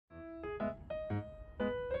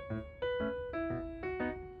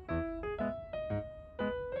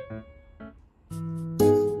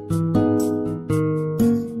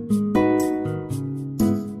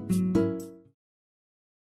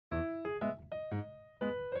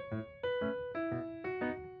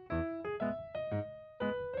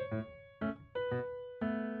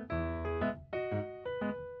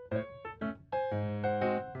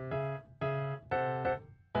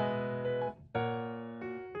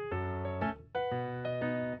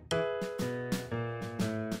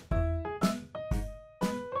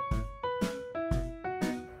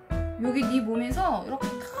여기 네 몸에서 이렇게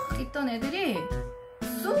탁 있던 애들이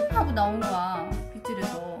쑥 하고 나온 거야.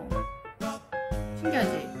 빗질에서.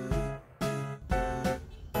 신기하지?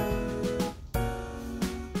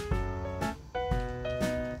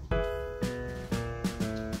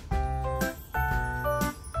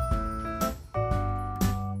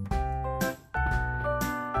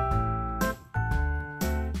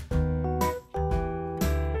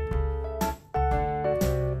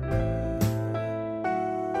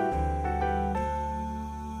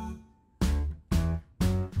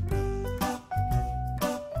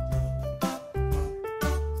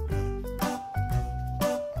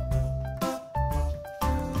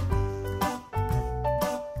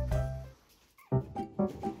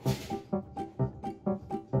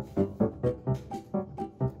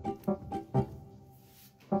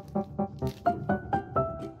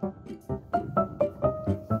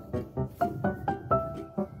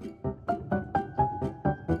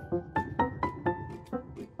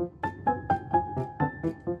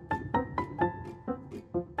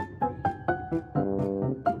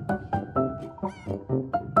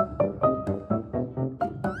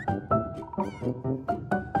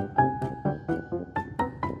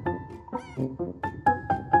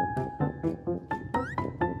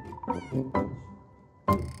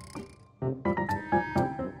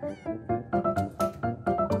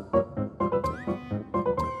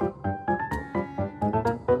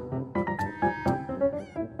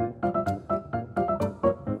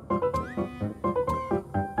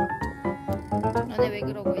 너네 왜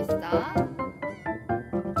그러고 있어?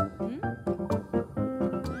 응?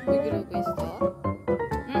 왜 그러고 있어?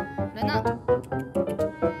 응? 레나?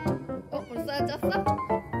 벌써 앉았어?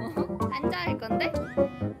 앉아 할 건데?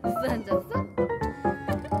 벌써 앉았어?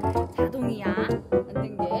 자동이야.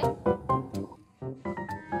 앉는 게.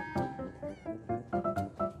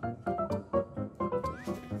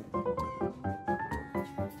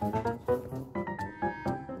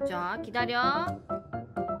 자, 기다려.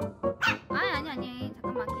 아니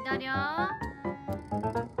잠깐만 기다려.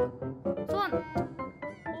 손!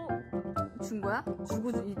 준 거야?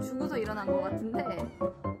 주고서 일어난 거 같은데.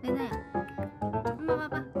 네네. 엄마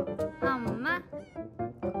봐봐. 엄마.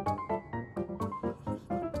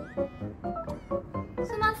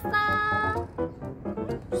 숨었어.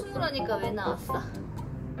 숨으라니까 왜 나왔어?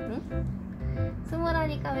 응?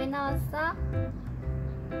 숨으라니까 왜 나왔어?